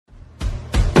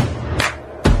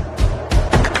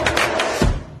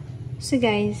So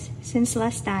guys, since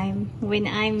last time when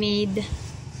I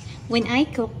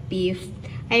cooked beef,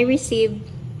 I received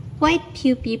quite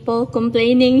few people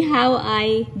complaining how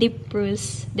I deep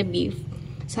roast the beef.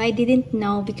 So I didn't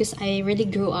know because I really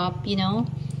grew up, you know.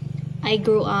 I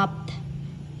grew up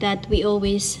that we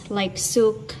always like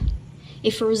soak a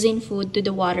frozen food to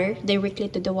the water, directly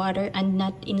to the water, and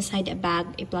not inside a bag,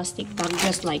 a plastic bag,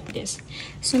 just like this.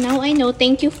 So now I know.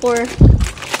 Thank you for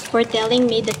telling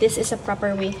me that this is a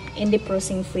proper way in deep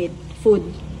roasting food.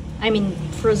 I mean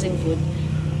frozen food.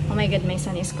 Oh my god, my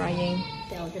son is crying.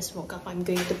 Dale just woke up. I'm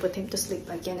going to put him to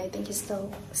sleep again. I think he's still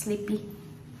sleepy.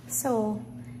 So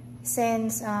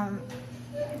since I'm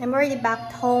already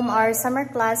back home, our summer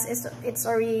class it's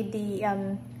already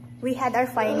we had our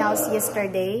finals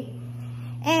yesterday,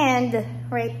 and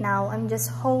right now I'm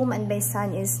just home and my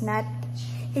son is not.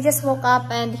 He just woke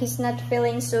up and he's not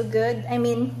feeling so good. I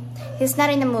mean, he's not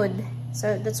in the mood,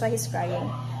 so that's why he's crying.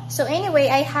 So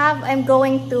anyway, I'm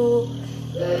going to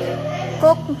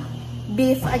cook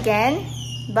beef again,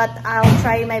 but I'll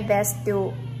try my best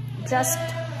to just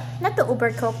not to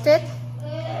overcook it.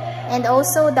 And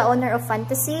also the owner of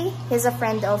Fantasy, he's a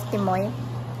friend of Timoy.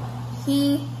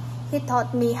 He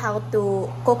taught me how to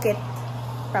cook it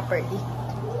properly.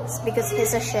 It's because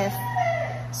he's a chef.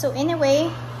 So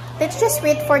anyway, let's just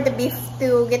wait for the beef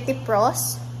to get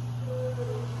defrost.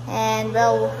 And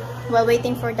while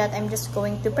waiting for that, I'm just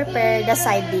going to prepare the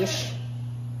side dish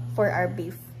for our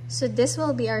beef. So this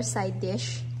will be our side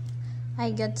dish.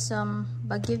 I got some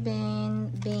bagu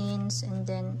beans and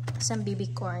then some baby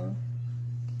corn.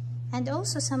 And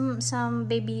also some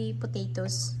baby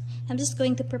potatoes. I'm just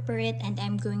going to prepare it and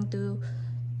I'm going to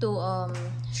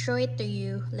show it to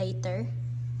you later.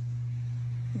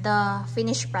 The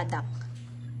finished product.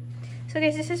 So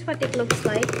guys, this is what it looks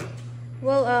like.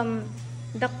 Well,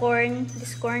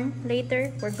 this corn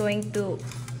later we're going to,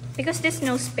 because there's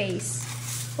no space,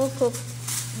 we'll cook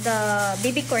the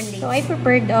baby corn later. So I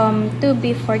prepared 2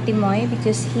 beef for Timoy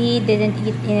because he didn't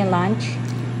eat any lunch.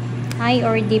 I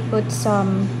already put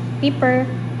some pepper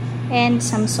and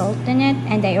some salt in it,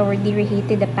 and I already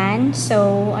reheated the pan,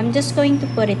 so I'm just going to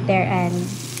put it there and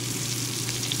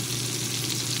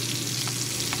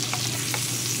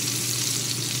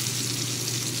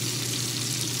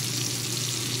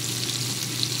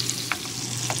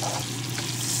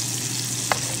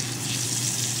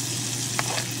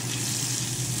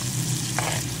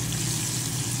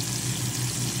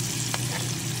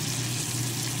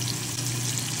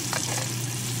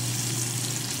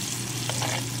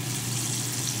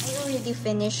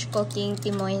finished cooking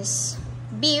Timoy's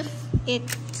beef.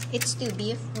 It's 2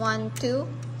 beef, 1, 2,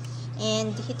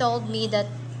 and he told me that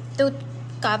to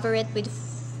cover it with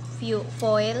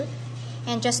foil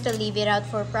and just to leave it out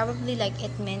for probably like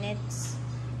 8 minutes.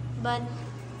 But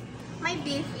my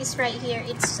beef is right here.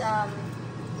 It's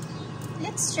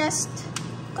let's just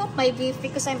cook my beef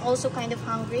because I'm also kind of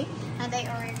hungry and I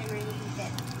already reheated.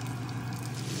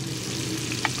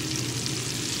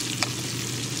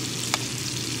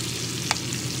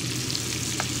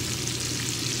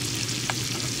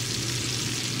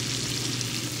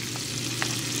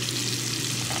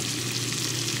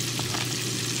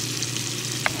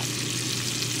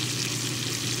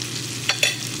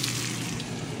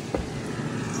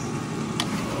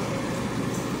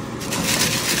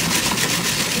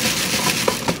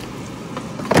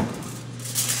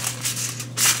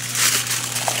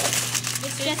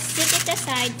 Just sit it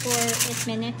aside for 8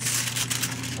 minutes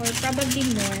or probably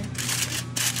more.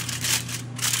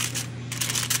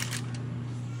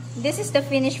 This is the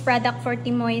finished product for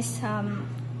Timoy's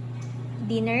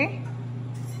dinner.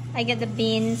 I got the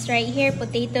beans right here,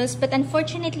 potatoes, but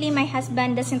unfortunately my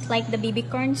husband doesn't like the baby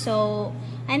corn, so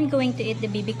I'm going to eat the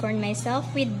baby corn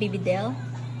myself with baby Dale.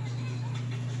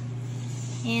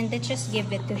 And let's just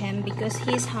give it to him because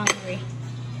he's hungry.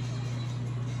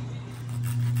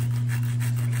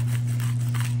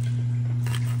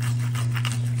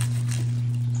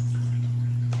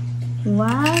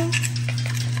 Wow.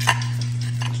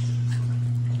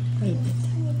 Wait.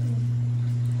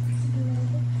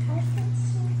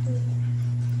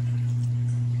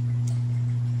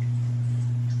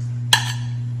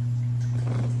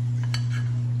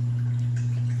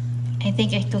 I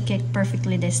think I cooked it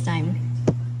perfectly this time.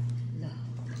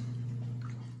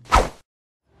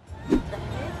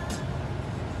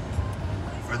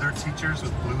 Are there teachers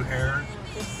with blue hair?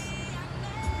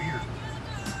 Weird.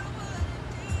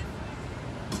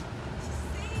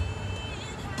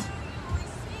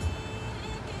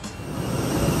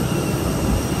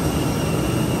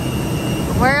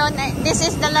 We're on. This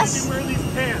is the last. Who made me wear these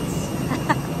pants?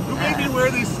 Who made me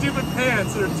wear these stupid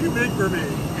pants that are too big for me?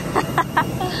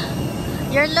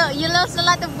 You lost a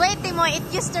lot of weight, Timoy.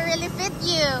 It used to really fit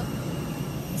you.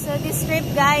 So this trip,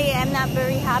 guy, I'm not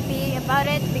very happy about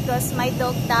it because my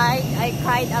dog died. I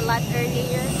cried a lot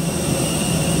earlier.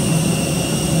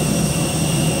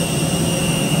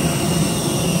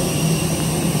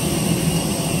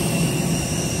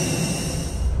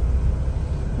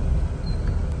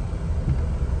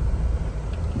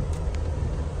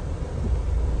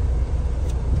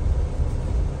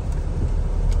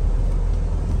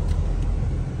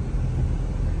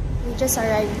 Just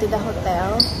arrived to the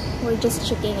hotel. We're just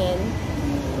checking in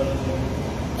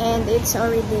and it's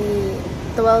already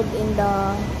 12 in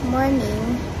the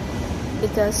morning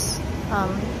because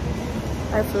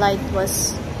our flight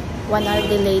was 1 hour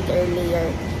delayed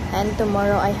earlier, and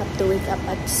tomorrow I have to wake up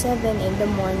at 7 in the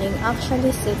morning,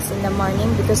 actually 6 in the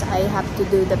morning, because I have to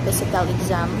do the physical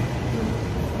exam.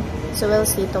 So we'll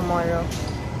see tomorrow.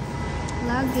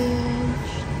 Luggage.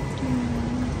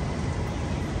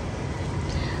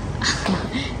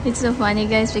 It's so funny,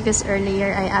 guys, because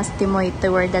earlier I asked Timoy to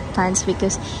wear that pants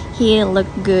because he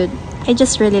looked good. I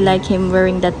just really like him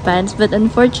wearing that pants, but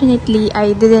unfortunately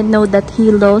I didn't know that he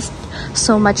lost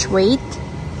so much weight,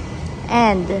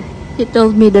 and he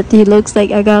told me that he looks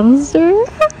like a gangster.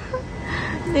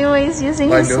 Timoy is using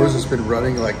my nose has been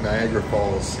running like Niagara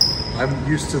Falls. I'm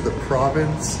used to the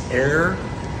province air,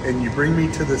 and you bring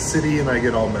me to the city and I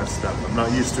get all messed up. I'm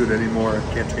not used to it anymore.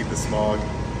 I can't take the smog.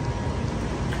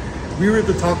 We were at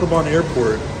the Tacloban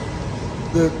airport.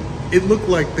 It looked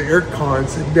like the air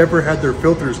cons had never had their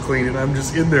filters cleaned, and I'm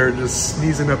just in there just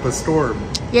sneezing up a storm.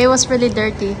 Yeah, it was really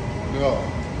dirty. No.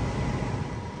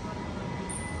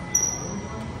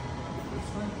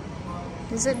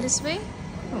 Is it this way?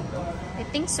 I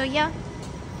think so, yeah.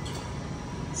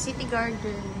 City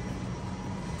Garden.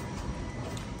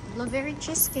 Blueberry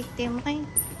cheesecake, Timoy.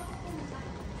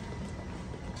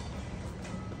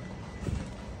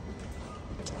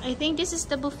 I think this is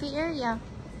the buffet area.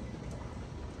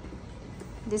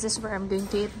 This is where I'm going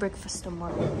to eat breakfast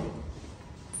tomorrow.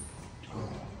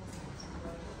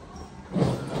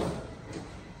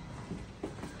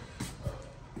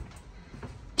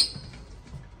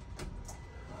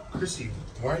 Chrissy,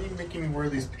 why are you making me wear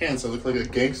these pants? I look like a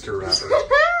gangster rapper.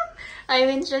 I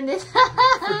mentioned it.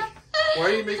 Why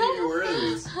are you making me wear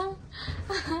these?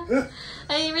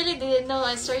 I really didn't know.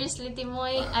 Seriously,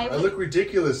 Timoy. I look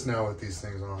ridiculous now with these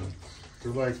things on.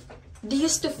 They're like... They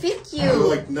used to fit They're you.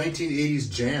 like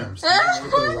 1980s jams. You don't know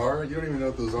what those are? You don't even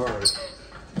know what those are.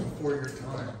 Before your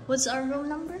time. What's our room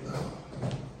number?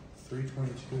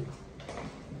 322.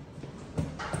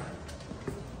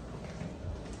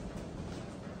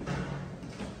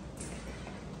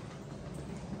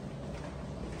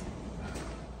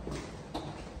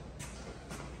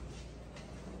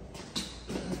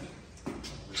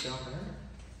 Down there?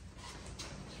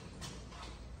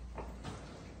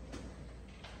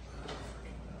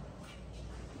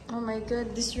 Oh my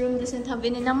god, this room doesn't have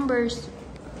any numbers.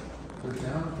 They're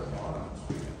down at the bottom.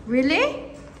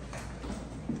 Really?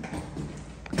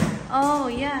 Oh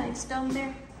yeah, it's down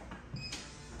there.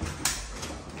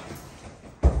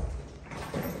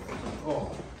 Oh.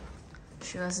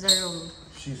 Show us the room.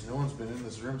 Jeez, no one's been in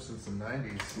this room since the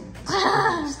 90s. It's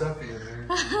freaking stuffy in there.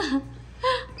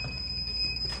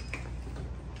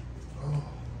 Oh.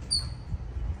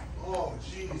 Oh,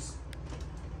 jeez.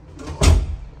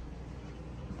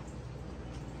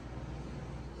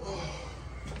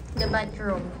 The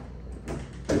bedroom.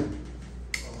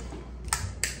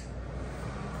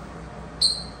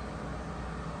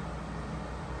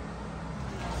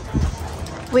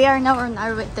 We are now on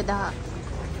our way to the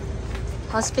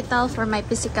hospital for my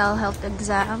physical health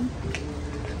exam.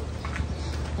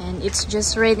 And it's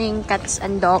just raining cats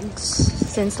and dogs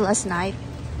since last night.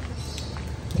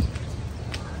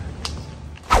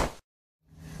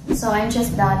 So I'm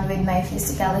just done with my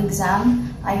physical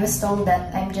exam. I was told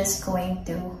that I'm just going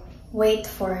to wait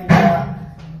for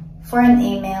an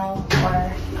email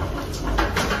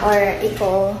or a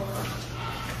call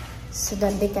so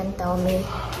that they can tell me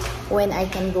when I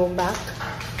can go back.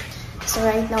 So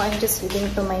right now I'm just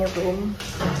heading to my room.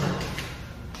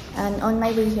 And on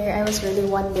my way here, I was really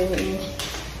wondering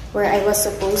where I was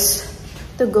supposed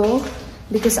to go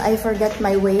because I forgot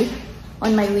my way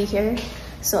on my way here.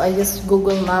 So I used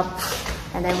Google Map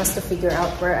and I was to figure out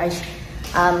where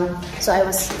so I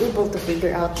was able to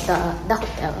figure out the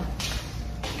hotel.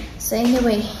 So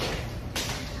anyway,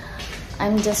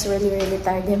 I'm just really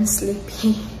tired and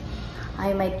sleepy.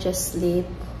 I might just sleep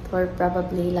for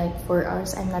probably like 4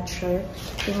 hours, I'm not sure.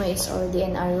 Timo is already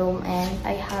in our room and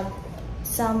I have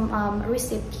some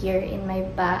receipt here in my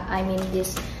bag, I mean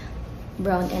this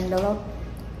brown envelope.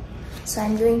 So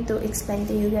I'm going to explain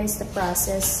to you guys the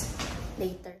process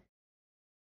later.